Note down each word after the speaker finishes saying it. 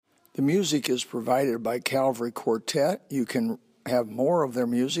The music is provided by Calvary Quartet. You can have more of their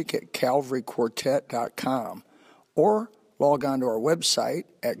music at calvaryquartet.com or log on to our website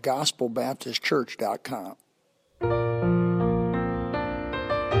at gospelbaptistchurch.com.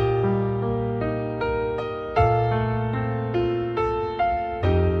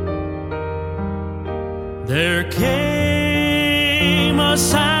 There came a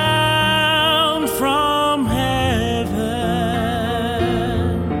sound from heaven,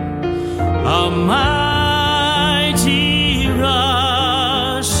 a mighty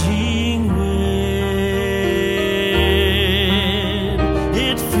rushing wind.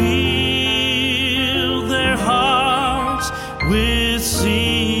 It filled their hearts with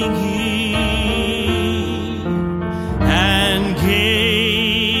singing and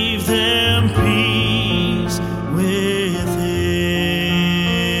gave them peace within.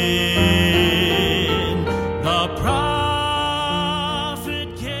 The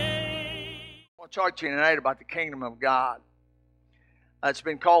prophet came. I want to talk to you tonight about the kingdom of God. It's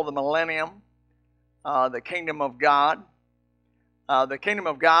been called the millennium, the kingdom of God. The kingdom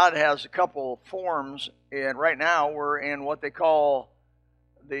of God has a couple forms, and right now we're in what they call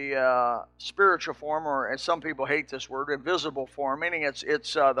the spiritual form, or as some people hate this word, invisible form, meaning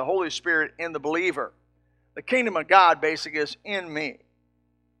it's the Holy Spirit in the believer. The kingdom of God basically is in me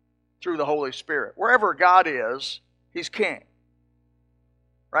through the Holy Spirit. Wherever God is, He's king.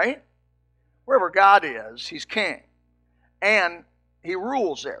 Right? Wherever God is, He's king. And He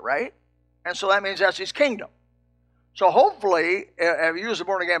rules there, right? And so that means that's His kingdom. So hopefully, if you as a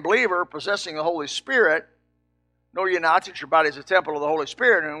born-again believer possessing the Holy Spirit, know ye not that your body is a temple of the Holy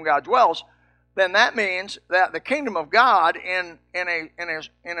Spirit in whom God dwells, then that means that the kingdom of God in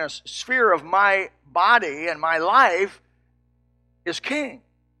a sphere of my body and my life is king.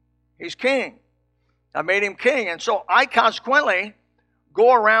 He's king. I made Him king. And so I consequently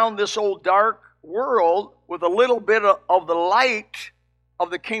go around this old dark world with a little bit of the light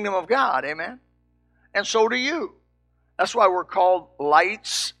of the kingdom of God. Amen? And so do you. That's why we're called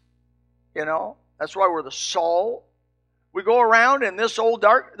lights, you know. That's why we're the soul. We go around in this old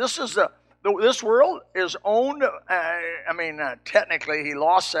dark. This world is owned. Technically he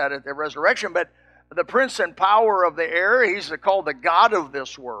lost that at the resurrection, but the prince and power of the air, he's called the God of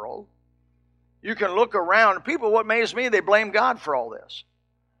this world. You can look around. People, what amazes me, they blame God for all this.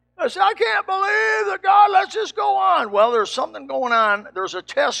 They say, I can't believe that God lets this go on. Well, there's something going on. There's a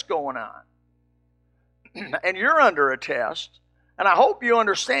test going on. And you're under a test. And I hope you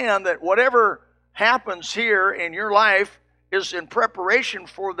understand that whatever happens here in your life is in preparation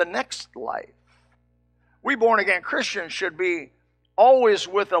for the next life. We born-again Christians should be always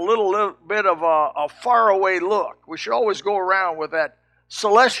with a little bit of a faraway look. We should always go around with that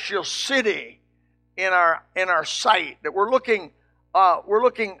celestial city in our sight, that we're looking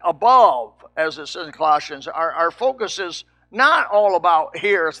above, as it says in Colossians. Our focus is not all about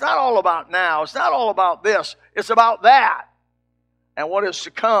here. It's not all about now. It's not all about this. It's about that and what is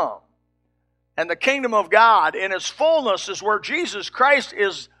to come. And the kingdom of God in its fullness is where Jesus Christ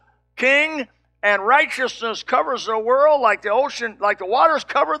is king, and righteousness covers the world like the ocean, like the waters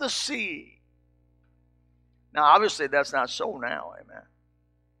cover the sea. Now, obviously, that's not so now, amen.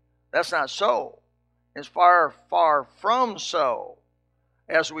 That's not so. It's far, far from so,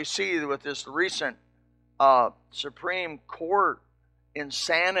 as we see with this recent Supreme Court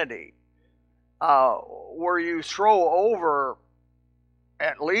insanity, where you throw over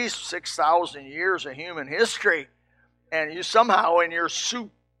at least 6,000 years of human history, and you somehow in your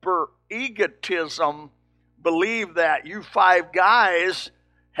super egotism believe that you five guys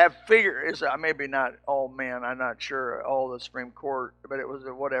have figured, maybe not all men, I'm not sure, all the Supreme Court, but it was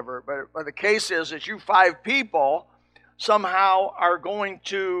whatever, but the case is that you five people somehow are going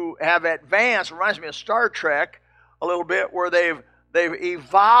to have advanced. It reminds me of Star Trek a little bit, where they've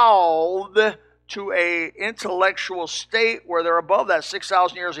evolved to a intellectual state where they're above that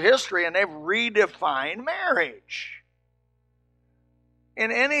 6,000 years of history, and they've redefined marriage.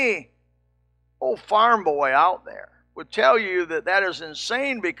 And any old farm boy out there would tell you that that is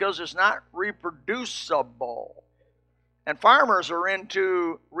insane because it's not reproducible. And farmers are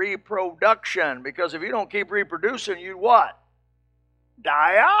into reproduction, because if you don't keep reproducing, you what?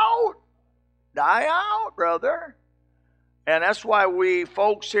 Die out. Die out, brother. And that's why we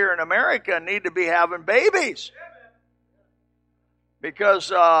folks here in America need to be having babies. Because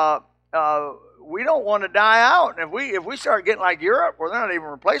we don't want to die out. And if we start getting like Europe, where they're not even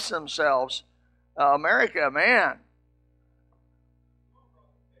replacing themselves, America, man.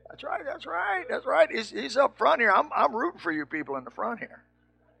 That's right. He's up front here. I'm rooting for you people in the front here.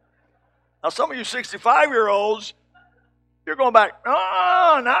 Now, some of you 65-year-olds, You're going back,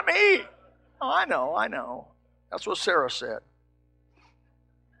 oh, not me. Oh, I know. That's what Sarah said.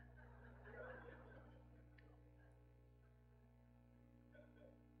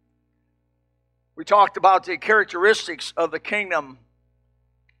 We talked about the characteristics of the kingdom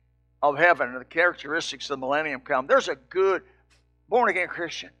of heaven, the characteristics of the millennium come. There's a good born-again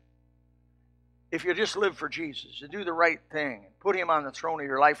Christian. If you just live for Jesus and do the right thing and put him on the throne of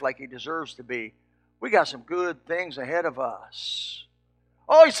your life like he deserves to be, we got some good things ahead of us.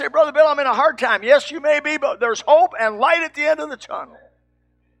 Oh, you say, Brother Bill, I'm in a hard time. Yes, you may be, but there's hope and light at the end of the tunnel.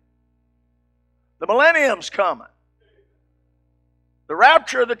 The millennium's coming. The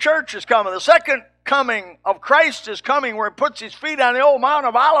rapture of the church is coming. The second coming of Christ is coming, where he puts his feet on the old Mount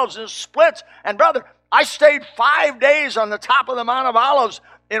of Olives and splits. And brother, I stayed 5 days on the top of the Mount of Olives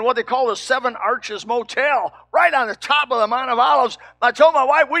in what they call the Seven Arches Motel, right on the top of the Mount of Olives. I told my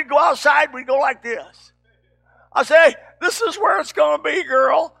wife we'd go outside, we'd go like this. I say, this is where it's going to be,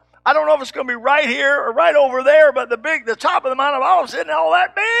 girl. I don't know if it's going to be right here or right over there, but the top of the Mount of Olives isn't all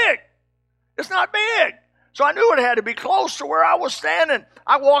that big. It's not big. So I knew it had to be close to where I was standing.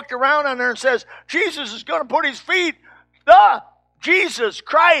 I walked around on there and says, Jesus is going to put his feet, Jesus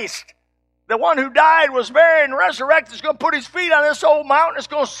Christ, the one who died, was buried, and resurrected, is going to put his feet on this old mountain. It's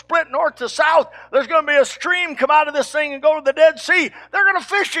going to split north to south. There's going to be a stream come out of this thing and go to the Dead Sea. They're going to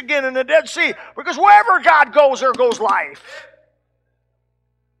fish again in the Dead Sea, because wherever God goes, there goes life.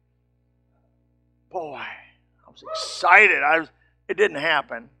 Boy, I was excited. It didn't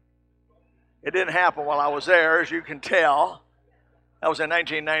happen. It didn't happen while I was there, as you can tell. That was in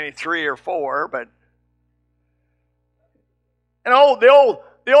 1993 or 4, but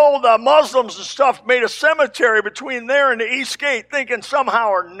the old Muslims and stuff made a cemetery between there and the East Gate, thinking somehow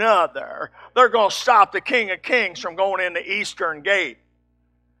or another they're going to stop the King of Kings from going in the Eastern Gate.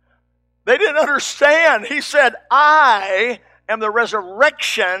 They didn't understand. He said, I am the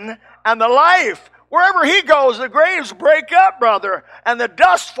resurrection and the life. Wherever he goes, the graves break up, brother, and the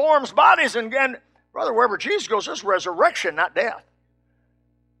dust forms bodies. And brother, wherever Jesus goes, there's resurrection, not death.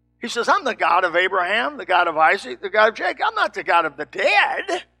 He says, I'm the God of Abraham, the God of Isaac, the God of Jacob. I'm not the God of the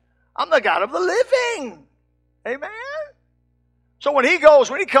dead. I'm the God of the living. Amen? So when he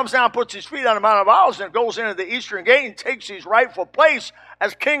comes down, puts his feet on the Mount of Olives and goes into the Eastern Gate and takes his rightful place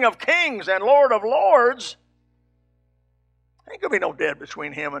as King of Kings and Lord of Lords, ain't going to be no dead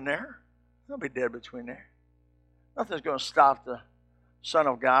between him and there. There'll be dead between there. Nothing's going to stop the Son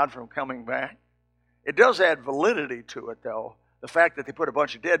of God from coming back. It does add validity to it, though. The fact that they put a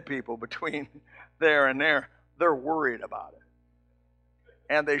bunch of dead people between there and there, they're worried about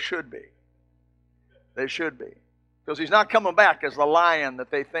it. And they should be. They should be. Because he's not coming back as the lion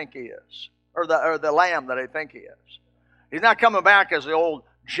that they think he is. Or the lamb that they think he is. He's not coming back as the old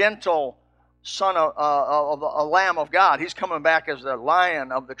gentle son of a lamb of God. He's coming back as the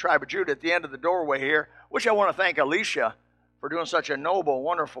lion of the tribe of Judah at the end of the doorway here, which I want to thank Alicia for doing such a noble,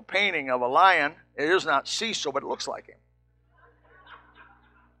 wonderful painting of a lion. It is not Cecil, but it looks like him.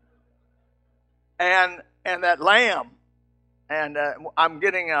 And that lamb, and I'm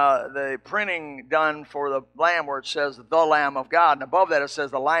getting the printing done for the lamb where it says the Lamb of God, and above that it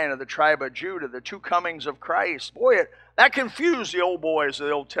says the Lion of the tribe of Judah, the two comings of Christ. Boy, that confused the old boys of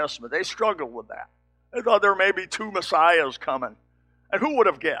the Old Testament. They struggled with that. They thought there may be two Messiahs coming. And who would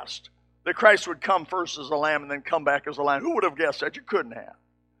have guessed that Christ would come first as a lamb and then come back as a lion? Who would have guessed that? You couldn't have.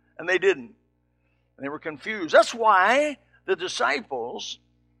 And they didn't. And they were confused. That's why the disciples,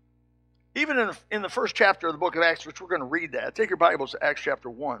 even in the first chapter of the book of Acts, which we're going to read that. Take your Bibles to Acts chapter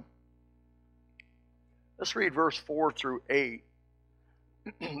 1. Let's read verse 4 through 8.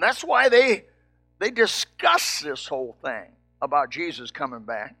 That's why they discuss this whole thing about Jesus coming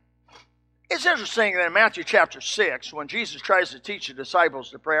back. It's interesting that in Matthew chapter 6, when Jesus tries to teach the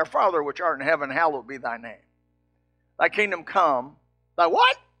disciples to pray, Our Father which art in heaven, hallowed be thy name. Thy kingdom come. Thy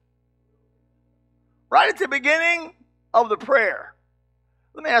what? Right at the beginning of the prayer.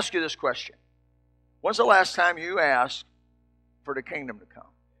 Let me ask you this question. When's the last time you asked for the kingdom to come?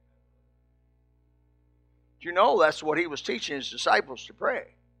 Do you know that's what he was teaching his disciples to pray?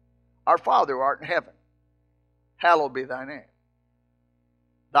 Our Father who art in heaven, hallowed be thy name.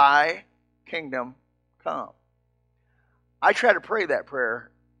 Thy kingdom come. I try to pray that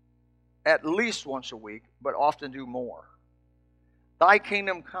prayer at least once a week, but often do more. Thy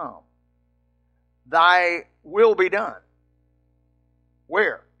kingdom come. Thy will be done.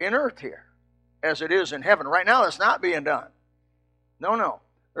 Where? In earth here, as it is in heaven. Right now, it's not being done. No.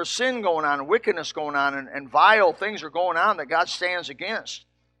 There's sin going on and wickedness going on and vile things are going on that God stands against.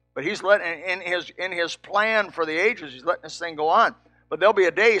 But he's letting, in his plan for the ages, he's letting this thing go on. But there'll be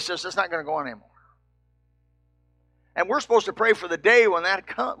a day he says it's not going to go on anymore. And we're supposed to pray for the day when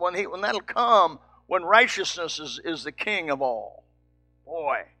that'll come, when righteousness is the king of all.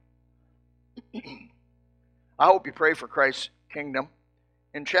 Boy. I hope you pray for Christ's kingdom.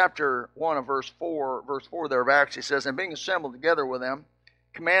 In chapter 1 of verse 4 there of Acts, he says, and being assembled together with them,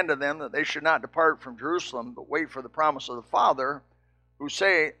 commanded them that they should not depart from Jerusalem, but wait for the promise of the Father, who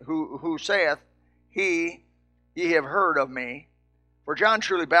saith, ye have heard of me. For John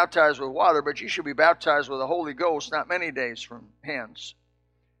truly baptized with water, but ye shall be baptized with the Holy Ghost not many days from hence.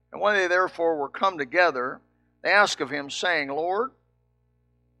 And when they therefore were come together, they asked of him, saying, Lord,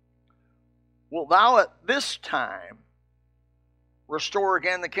 wilt thou at this time restore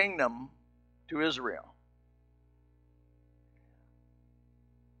again the kingdom to Israel?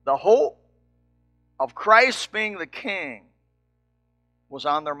 The hope of Christ being the king was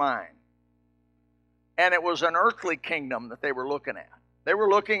on their mind. And it was an earthly kingdom that they were looking at. They were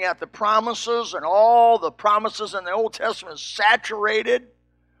looking at the promises, and all the promises in the Old Testament saturated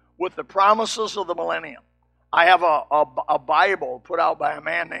with the promises of the millennium. I have a Bible put out by a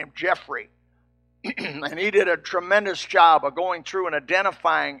man named Jeffrey, and he did a tremendous job of going through and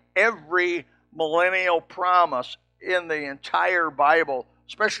identifying every millennial promise in the entire Bible,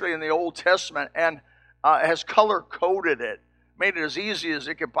 especially in the Old Testament, and has color-coded it, made it as easy as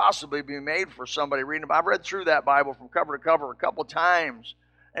it could possibly be made for somebody reading it. I've read through that Bible from cover to cover a couple times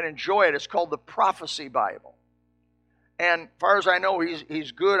and enjoy it. It's called the Prophecy Bible. And as far as I know,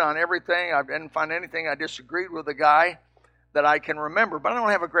 he's good on everything. I didn't find anything I disagreed with the guy that I can remember, but I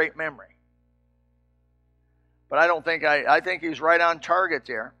don't have a great memory. But I think he's right on target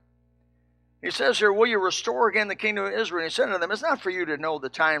there. He says here, will you restore again the kingdom of Israel? And he said to them, it's not for you to know the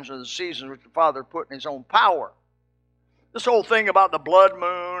times or the seasons which the Father put in his own power. This whole thing about the blood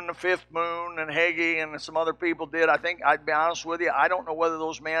moon, the fifth moon, and Haggai and some other people did, I think, I'd be honest with you, I don't know whether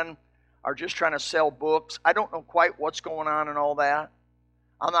those men are just trying to sell books. I don't know quite what's going on and all that.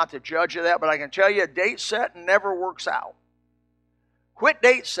 I'm not the judge of that, but I can tell you, date setting never works out. Quit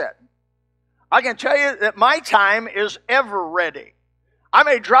date setting. I can tell you that my time is ever ready. I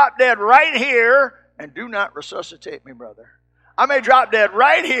may drop dead right here, and do not resuscitate me, brother. I may drop dead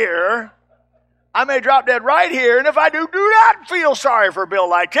right here. And if I do not feel sorry for Bill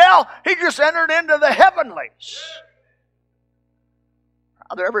Lytle. He just entered into the heavenlies.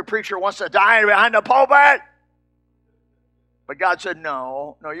 Every preacher wants to die behind the pulpit. But God said,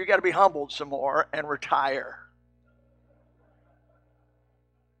 no, you got to be humbled some more and retire.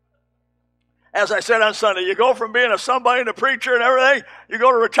 As I said on Sunday, you go from being a somebody and a preacher and everything, you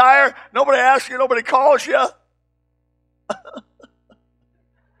go to retire, nobody asks you, nobody calls you.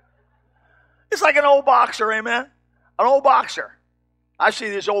 It's like an old boxer, amen? An old boxer. I see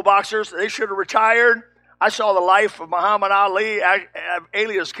these old boxers, they should have retired. I saw the life of Muhammad Ali,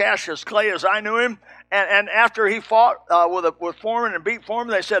 alias Cassius Clay as I knew him. And after he fought with Foreman and beat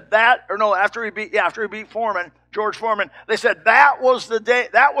Foreman, they said after he beat Foreman, George Foreman, they said that was the day,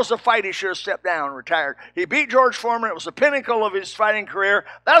 that was the fight he should have stepped down and retired. He beat George Foreman. It was the pinnacle of his fighting career.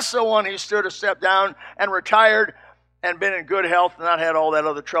 That's the one he stood to step down and retired and been in good health and not had all that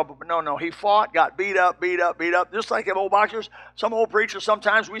other trouble. But no, he fought, got beat up. Just like the old boxers, some old preachers,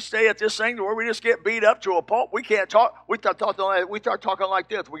 sometimes we stay at this thing where we just get beat up to a pulp. We can't talk. We start talking like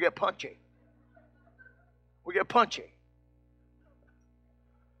this. We get punchy.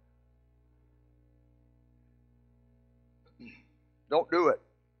 Don't do it.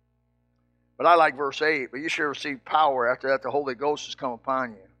 But I like verse 8. But you shall receive power after that the Holy Ghost has come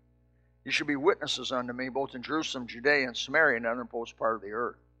upon you. You shall be witnesses unto me, both in Jerusalem, Judea, and Samaria, and the uttermost part of the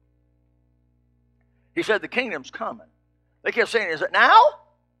earth. He said the kingdom's coming. They kept saying, is it now?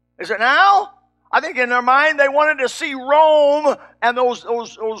 Is it now? I think in their mind they wanted to see Rome and those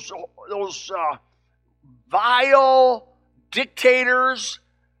vile dictators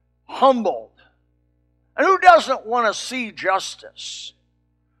humbled. And who doesn't want to see justice?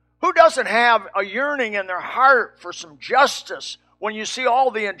 Who doesn't have a yearning in their heart for some justice when you see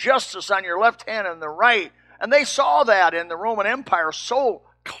all the injustice on your left hand and the right? And they saw that in the Roman Empire so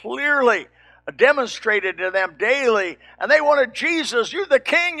clearly demonstrated to them daily. And they wanted Jesus. You're the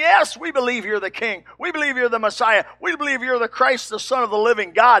king? Yes, we believe you're the king. We believe you're the Messiah. We believe you're the Christ, the Son of the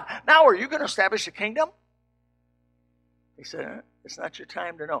living God. Now are you going to establish a kingdom? He said, it's not your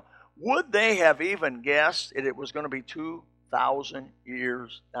time to know. Would they have even guessed that it was going to be 2,000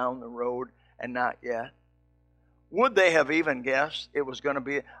 years down the road and not yet? Would they have even guessed it was going to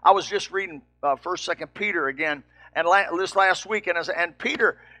be? I was just reading 1st, 2nd Peter again, and this last week, and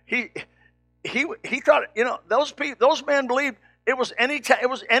Peter, he thought, those men believed it was any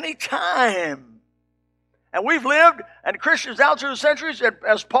time. And we've lived, and Christians down through the centuries,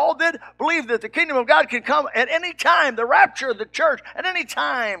 as Paul did, believe that the kingdom of God can come at any time. The rapture of the church, at any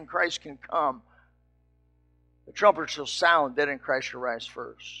time Christ can come. The trumpet shall sound, dead in Christ shall rise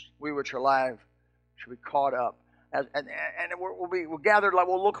first. We which are alive shall be caught up. And we'll gather, like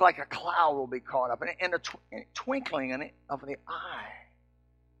we'll look like a cloud will be caught up in a twinkling of the eye.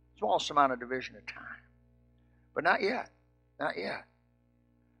 Smallest amount of division of time. But not yet. Not yet.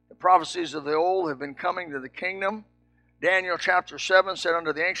 The prophecies of the old have been coming to the kingdom. Daniel chapter 7 said,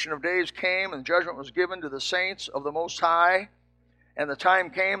 unto the Ancient of Days came, and judgment was given to the saints of the Most High. And the time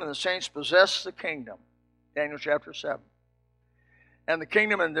came, and the saints possessed the kingdom. Daniel chapter 7. And the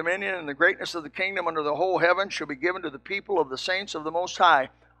kingdom and dominion and the greatness of the kingdom under the whole heaven shall be given to the people of the saints of the Most High.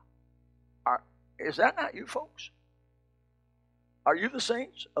 Is that not you folks? Are you the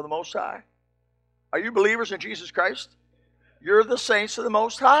saints of the Most High? Are you believers in Jesus Christ? You're the saints of the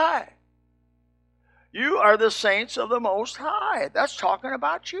Most High. You are the saints of the Most High. That's talking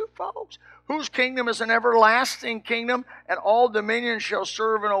about you folks. Whose kingdom is an everlasting kingdom, and all dominions shall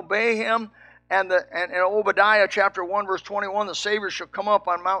serve and obey him. And in Obadiah chapter 1 verse 21, the Savior shall come up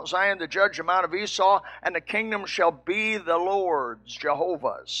on Mount Zion to judge the Mount of Esau, and the kingdom shall be the Lord's,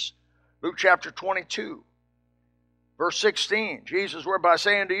 Jehovah's. Luke chapter 22, verse 16, Jesus, whereby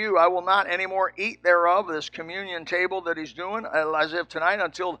saying to you, I will not anymore eat thereof, this communion table that he's doing, as if tonight,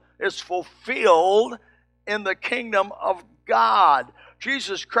 until it's fulfilled in the kingdom of God.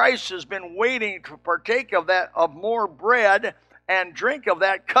 Jesus Christ has been waiting to partake of more bread and drink of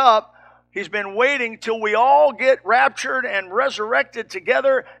that cup. He's been waiting till we all get raptured and resurrected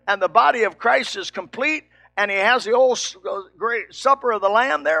together, and the body of Christ is complete, and he has the old great supper of the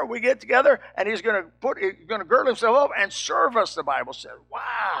Lamb there. We get together, and he's going to girdle himself up and serve us, the Bible says.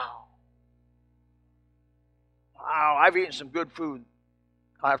 Wow. Wow, I've eaten some good food,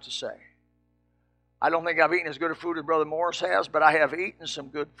 I have to say. I don't think I've eaten as good a food as Brother Morris has, but I have eaten some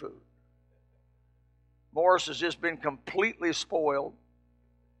good food. Morris has just been completely spoiled.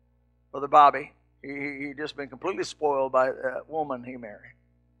 Brother Bobby, he just been completely spoiled by that woman he married.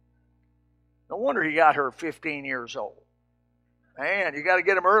 No wonder he got her 15 years old. Man, you got to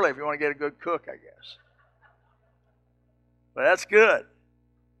get him early if you want to get a good cook, I guess. But that's good.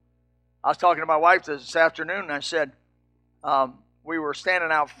 I was talking to my wife this afternoon, and I said, we were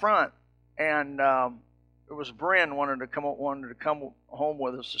standing out front, and it was Bryn wanted to come home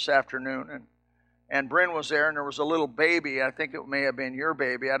with us this afternoon, and Bryn was there, and there was a little baby. I think it may have been your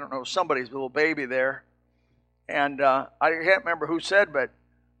baby. I don't know, somebody's little baby there. And I can't remember who said, but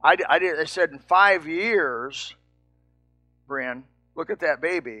I said in 5 years, Bryn, look at that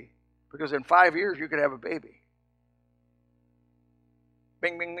baby, because in 5 years you could have a baby.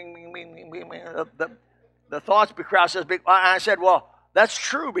 Bing, bing, bing, bing, bing, bing, bing, bing. The thoughts process big. I said, well, that's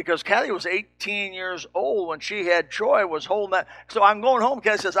true, because Kathy was 18 years old when she had Troy, was holding that. So I'm going home.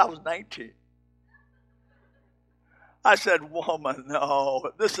 Kathy says, I was 19. I said, woman,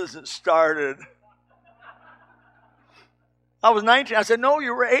 no, this isn't started. I was 19. I said, no,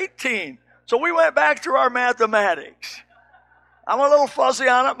 you were 18. So we went back through our mathematics. I'm a little fuzzy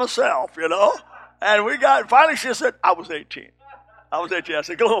on it myself, you know. And finally she said, I was 18. I was 18. I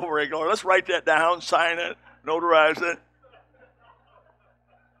said, go over it, Gloria. Let's write that down, sign it, notarize it.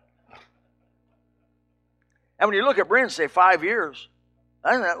 And when you look at Bryn and say 5 years,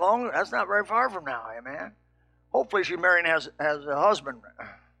 that isn't that long. That's not very far from now, amen. Hopefully she's married and has a husband.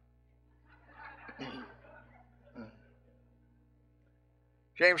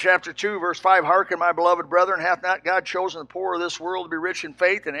 James chapter 2, verse 5, hearken, my beloved brethren, hath not God chosen the poor of this world to be rich in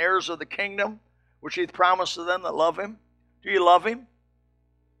faith and heirs of the kingdom, which he hath promised to them that love him? Do you love him?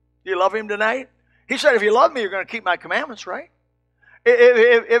 Do you love him tonight? He said, if you love me, you're going to keep my commandments, right?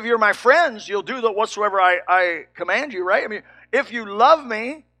 If you're my friends, you'll do whatsoever I command you, right? I mean, if you love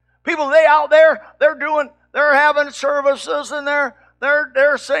me, people, they out there, they're having services, and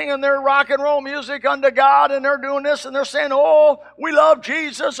they're singing their rock and roll music unto God, and they're doing this, and they're saying, oh, we love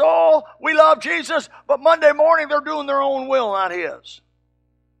Jesus, oh, we love Jesus. But Monday morning, they're doing their own will, not his.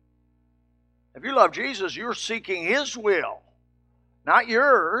 If you love Jesus, you're seeking his will, not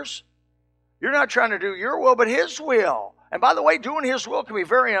yours. You're not trying to do your will, but his will. And by the way, doing his will can be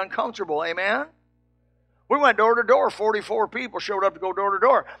very uncomfortable, amen? We went door to door. 44 people showed up to go door to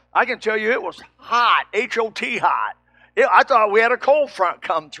door. I can tell you it was hot, H-O-T hot. I thought we had a cold front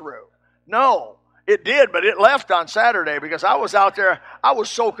come through. No, it did, but it left on Saturday because I was out there. I was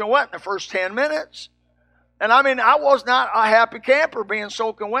soaking wet in the first 10 minutes. And I mean, I was not a happy camper being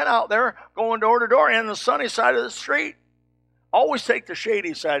soaking wet out there, going door to door in the sunny side of the street. Always take the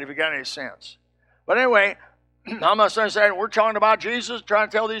shady side if you got any sense. But anyway, I'm not saying we're talking about Jesus, trying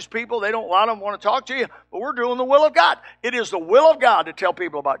to tell these people, a lot of them want to talk to you, but we're doing the will of God. It is the will of God to tell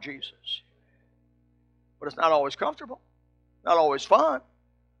people about Jesus. But it's not always comfortable, not always fun.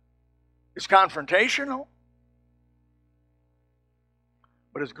 It's confrontational.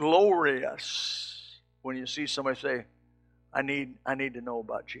 But it's glorious when you see somebody say, I need to know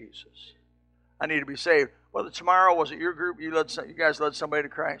about Jesus. I need to be saved. Whether tomorrow, was it your group, you guys led somebody to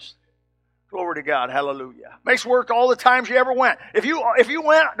Christ? Glory to God. Hallelujah. Makes worth all the times you ever went. If you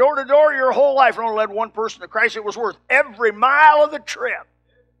went door to door your whole life and only led one person to Christ, it was worth every mile of the trip.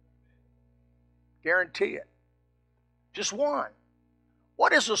 Guarantee it. Just one.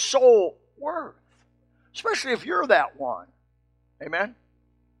 What is a soul worth? Especially if you're that one. Amen?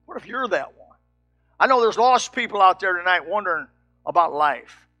 What if you're that one? I know there's lost people out there tonight wondering about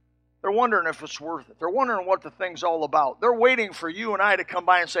life. They're wondering if it's worth it. They're wondering what the thing's all about. They're waiting for you and I to come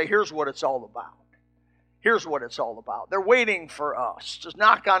by and say, here's what it's all about. Here's what it's all about. They're waiting for us to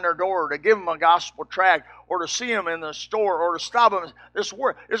knock on their door, to give them a gospel tract, or to see them in the store, or to stop them. This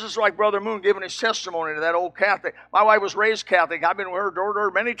is like Brother Moon giving his testimony to that old Catholic. My wife was raised Catholic. I've been with her door to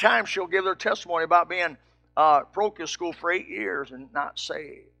door many times. She'll give their testimony about being parochial school for 8 years and not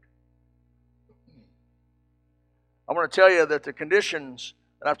saved. I want to tell you that the conditions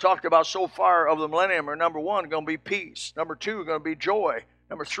that I've talked about so far of the millennium are, number one, going to be peace. Number two, going to be joy.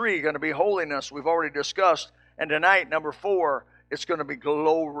 Number three, going to be holiness. We've already discussed. And tonight, number four, it's going to be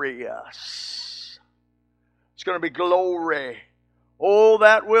glorious. It's going to be glory. Oh,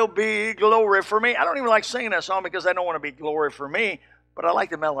 that will be glory for me. I don't even like singing that song because I don't want to be glory for me, but I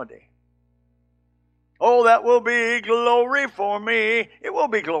like the melody. Oh, that will be glory for me. It will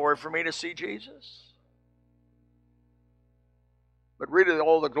be glory for me to see Jesus. But really,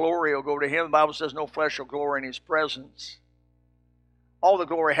 all the glory will go to Him. The Bible says no flesh will glory in His presence. All the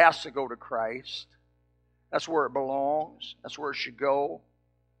glory has to go to Christ. That's where it belongs. That's where it should go.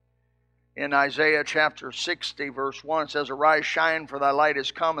 In Isaiah chapter 60, verse 1, it says, Arise, shine, for thy light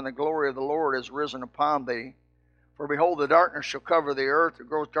is come, and the glory of the Lord is risen upon thee. For behold, the darkness shall cover the earth, the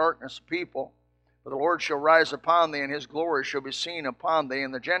gross darkness of people. For the Lord shall rise upon thee, and His glory shall be seen upon thee,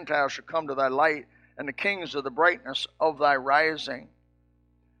 and the Gentiles shall come to thy light, and the kings of the brightness of thy rising.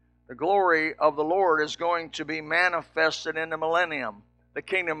 The glory of the Lord is going to be manifested in the millennium, the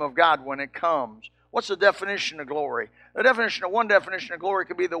kingdom of God when it comes. What's the definition of glory? One definition of glory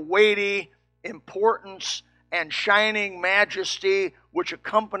could be the weighty importance and shining majesty which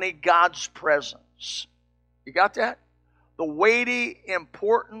accompany God's presence. You got that? The weighty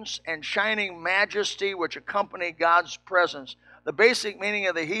importance and shining majesty which accompany God's presence. The basic meaning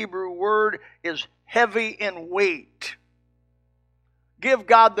of the Hebrew word is heavy in weight. Give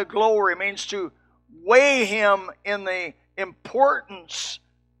God the glory means to weigh Him in the importance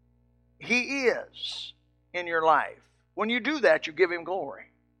He is in your life. When you do that, you give Him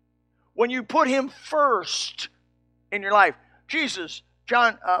glory. When you put Him first in your life. Jesus,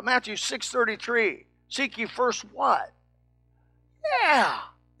 Matthew 6:33, seek ye first what? Yeah,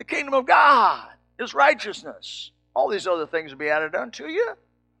 the kingdom of God, His righteousness. All these other things will be added unto you.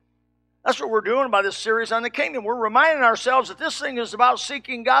 That's what we're doing by this series on the kingdom. We're reminding ourselves that this thing is about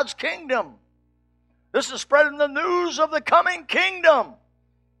seeking God's kingdom. This is spreading the news of the coming kingdom.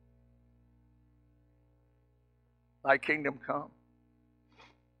 Thy kingdom come.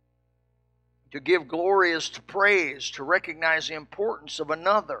 To give glory is to praise, to recognize the importance of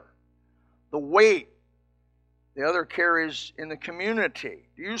another, the weight the other carries in the community.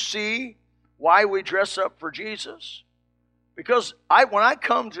 Do you see why we dress up for Jesus? Because when I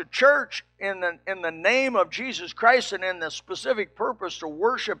come to church in the name of Jesus Christ and in the specific purpose to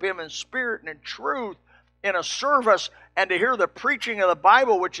worship Him in spirit and in truth, in a service, and to hear the preaching of the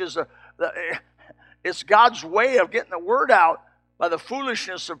Bible, which is it's God's way of getting the word out by the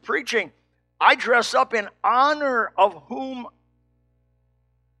foolishness of preaching, I dress up in honor of whom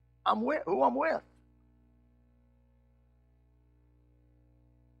I'm with.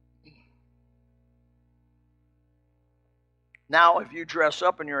 Now, if you dress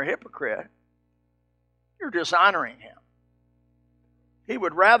up and you're a hypocrite, you're dishonoring Him. He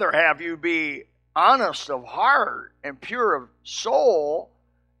would rather have you be honest of heart and pure of soul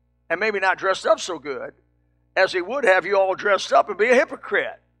and maybe not dressed up so good as He would have you all dressed up and be a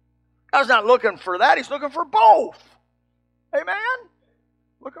hypocrite. God's not looking for that. He's looking for both. Amen?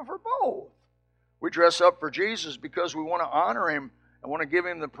 Looking for both. We dress up for Jesus because we want to honor Him and want to give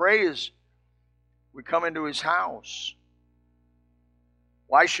Him the praise. We come into His house.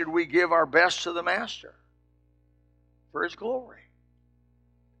 Why should we give our best to the Master? For His glory.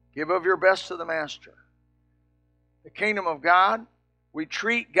 Give of your best to the Master. The kingdom of God, we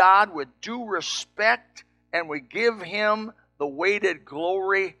treat God with due respect and we give him the weighted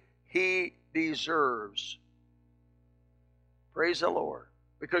glory he deserves. Praise the Lord.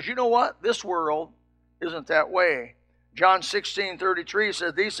 Because you know what? This world isn't that way. John 16:33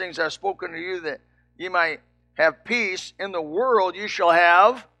 says, these things I've spoken to you that ye might have peace. In the world you shall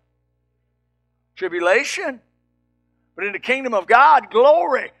have tribulation. But in the kingdom of God,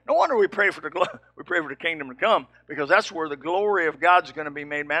 glory. No wonder we pray for the kingdom to come, because that's where the glory of God's going to be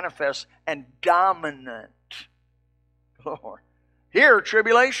made manifest and dominant. Lord. Here,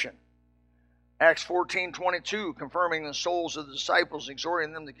 tribulation. Acts 14:22, confirming the souls of the disciples,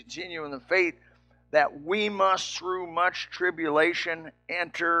 exhorting them to continue in the faith, that we must through much tribulation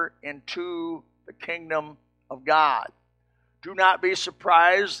enter into the kingdom of God. Do not be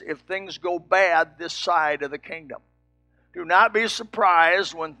surprised if things go bad this side of the kingdom. Do not be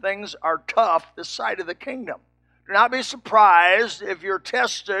surprised when things are tough this side of the kingdom. Do not be surprised if you're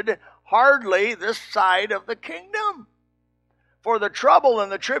tested hardly this side of the kingdom. For the trouble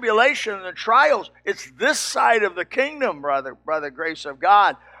and the tribulation and the trials, it's this side of the kingdom, brother, by the grace of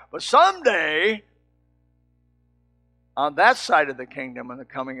God. But someday, on that side of the kingdom and the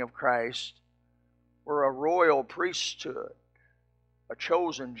coming of Christ, we're a royal priesthood, a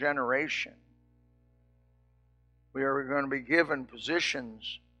chosen generation. We are going to be given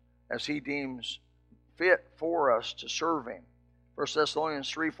positions as he deems fit for us to serve him. 1 Thessalonians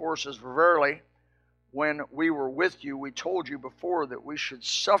 3:4 says, for verily, when we were with you, we told you before that we should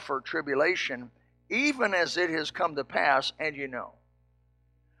suffer tribulation, even as it has come to pass, and you know.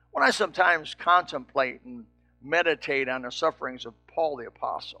 When I sometimes contemplate and meditate on the sufferings of Paul the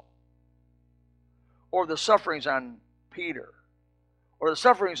Apostle, or the sufferings on Peter, or the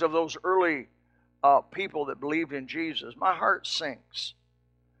sufferings of those early people that believed in Jesus, my heart sinks.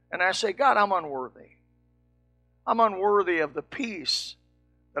 And I say, God, I'm unworthy. I'm unworthy of the peace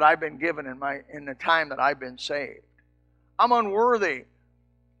that I've been given in the time that I've been saved. I'm unworthy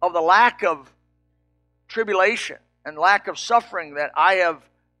of the lack of tribulation and lack of suffering that I have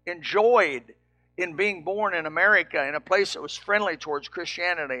enjoyed in being born in America, in a place that was friendly towards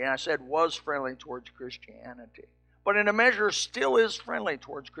Christianity. And I said was friendly towards Christianity. But in a measure still is friendly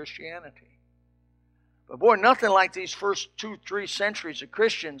towards Christianity. But boy, nothing like these first 2-3 centuries of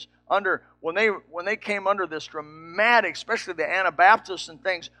Christians when they came under this dramatic, especially the Anabaptists and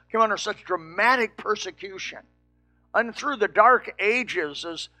things, came under such dramatic persecution. And through the dark ages,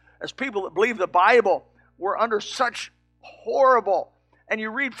 as people that believe the Bible were under such horrible. And you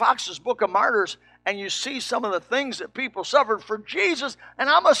read Fox's Book of Martyrs, and you see some of the things that people suffered for Jesus, and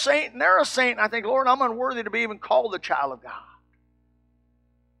I'm a saint, and they're a saint, and I think, Lord, I'm unworthy to be even called a child of God.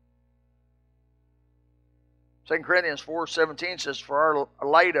 2 Corinthians 4:17 says, for our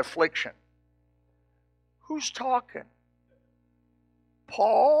light affliction. Who's talking?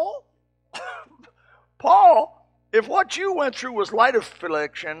 Paul? Paul, if what you went through was light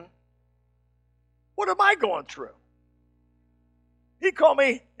affliction, what am I going through? He called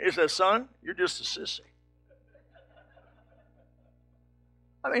me, he said, son, you're just a sissy.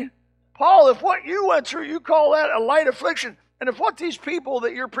 I mean, Paul, if what you went through, you call that a light affliction, and if what these people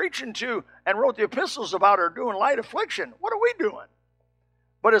that you're preaching to and wrote the epistles about are doing light affliction, what are we doing?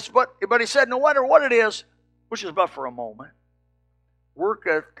 But he said, no matter what it is, which is but for a moment,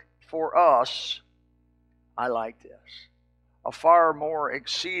 worketh for us, I like this, a far more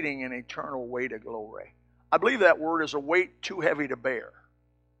exceeding and eternal weight of glory. I believe that word is a weight too heavy to bear.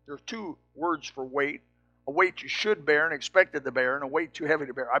 There's two words for weight. A weight you should bear and expected to bear, and a weight too heavy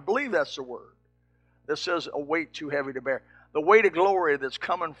to bear. I believe that's the word that says a weight too heavy to bear. The weight of glory that's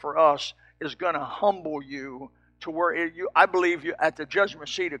coming for us is going to humble you to where I believe you at the judgment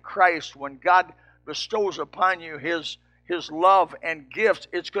seat of Christ, when God bestows upon you His love and gifts,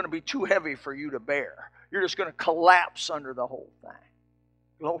 it's going to be too heavy for you to bear. You're just going to collapse under the whole thing.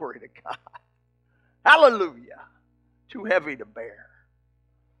 Glory to God. Hallelujah. Too heavy to bear.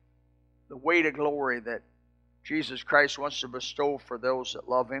 The weight of glory that Jesus Christ wants to bestow for those that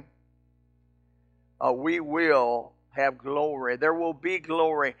love Him. We will have glory. There will be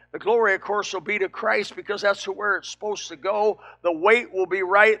glory. The glory, of course, will be to Christ, because that's where it's supposed to go. The weight will be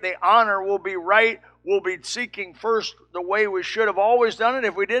right. The honor will be right. We'll be seeking first the way we should have always done it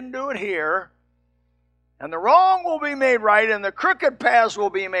if we didn't do it here. And the wrong will be made right, and the crooked paths will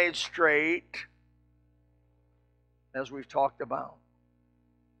be made straight, as we've talked about.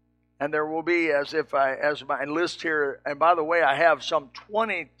 And there will be, as my list here, and by the way, I have some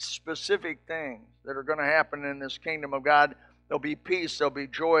 20 specific things that are going to happen in this kingdom of God. There'll be peace, there'll be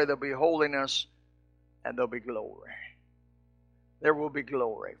joy, there'll be holiness, and there'll be glory. There will be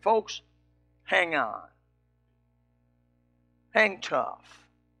glory. Folks, hang on. Hang tough.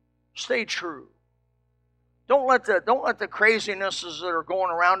 Stay true. Don't let the crazinesses that are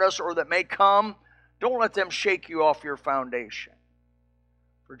going around us or that may come, don't let them shake you off your foundation.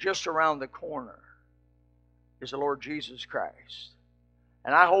 For just around the corner is the Lord Jesus Christ.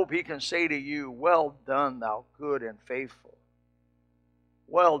 And I hope He can say to you, well done, thou good and faithful.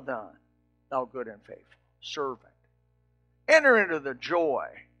 Well done, thou good and faithful servant. Enter into the joy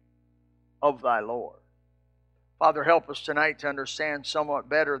of thy Lord. Father, help us tonight to understand somewhat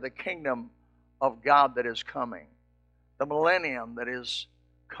better the kingdom of God that is coming, the millennium that is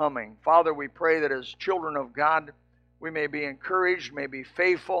coming. Father, we pray that as children of God, we may be encouraged, may be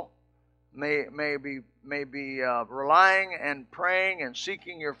faithful, may be relying and praying and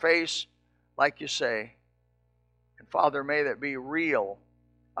seeking your face like you say. And Father, may that be real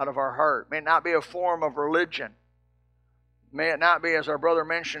out of our heart. May it not be a form of religion. May it not be, as our brother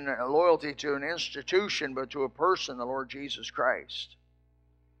mentioned, a loyalty to an institution, but to a person, the Lord Jesus Christ.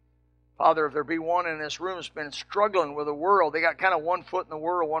 Father, if there be one in this room that's been struggling with the world, they got kind of one foot in the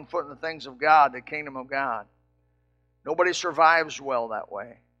world, one foot in the things of God, the kingdom of God. Nobody survives well that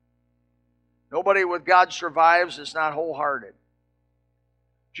way. Nobody with God survives that's not wholehearted.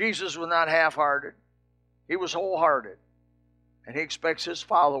 Jesus was not half-hearted. He was wholehearted. And He expects His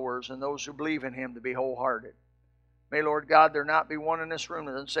followers and those who believe in Him to be wholehearted. May, Lord God, there not be one in this room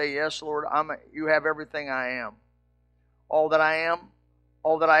that doesn't say, yes, Lord, you have everything I am. All that I am,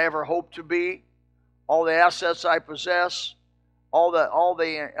 all that I ever hope to be, all the assets I possess, all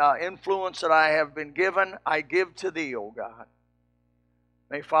the influence that I have been given, I give to Thee, O God.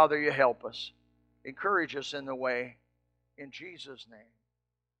 May, Father, you help us. Encourage us in the way. In Jesus' name,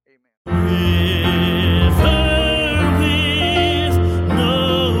 amen. River with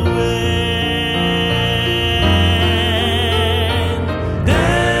no end. There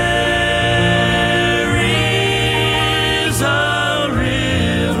is a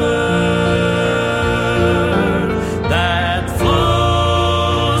river that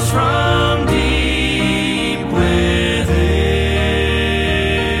flows from deep within.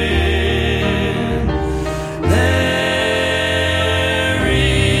 There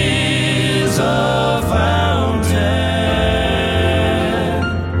is a fountain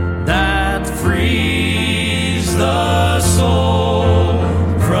that frees the soul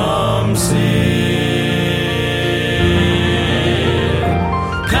from sin.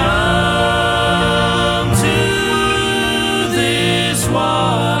 Come to this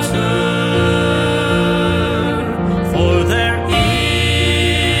water, for there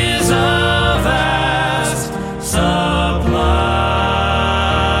is a vast supply.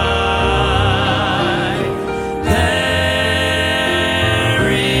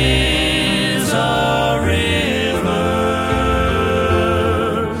 There is a river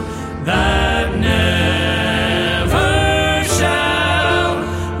that never shall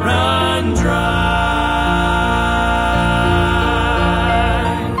run dry.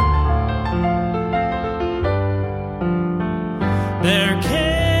 There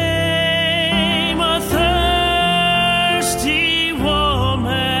came a thirsty woman.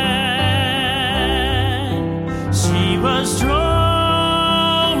 She was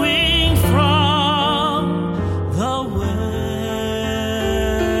drawing from the well.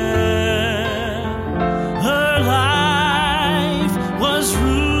 Her life was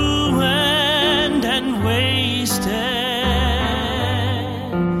ruined and wasted,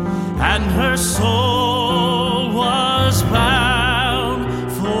 and her soul was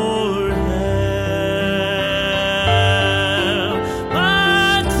bound for hell.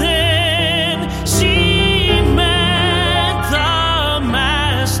 But then she met the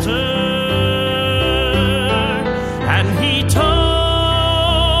Master, and He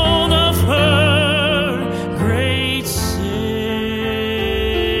told of her great sin.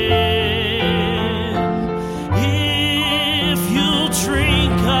 If you'll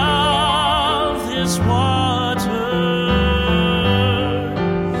drink of this water,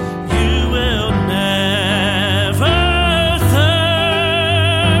 you will never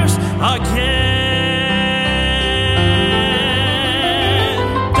thirst again.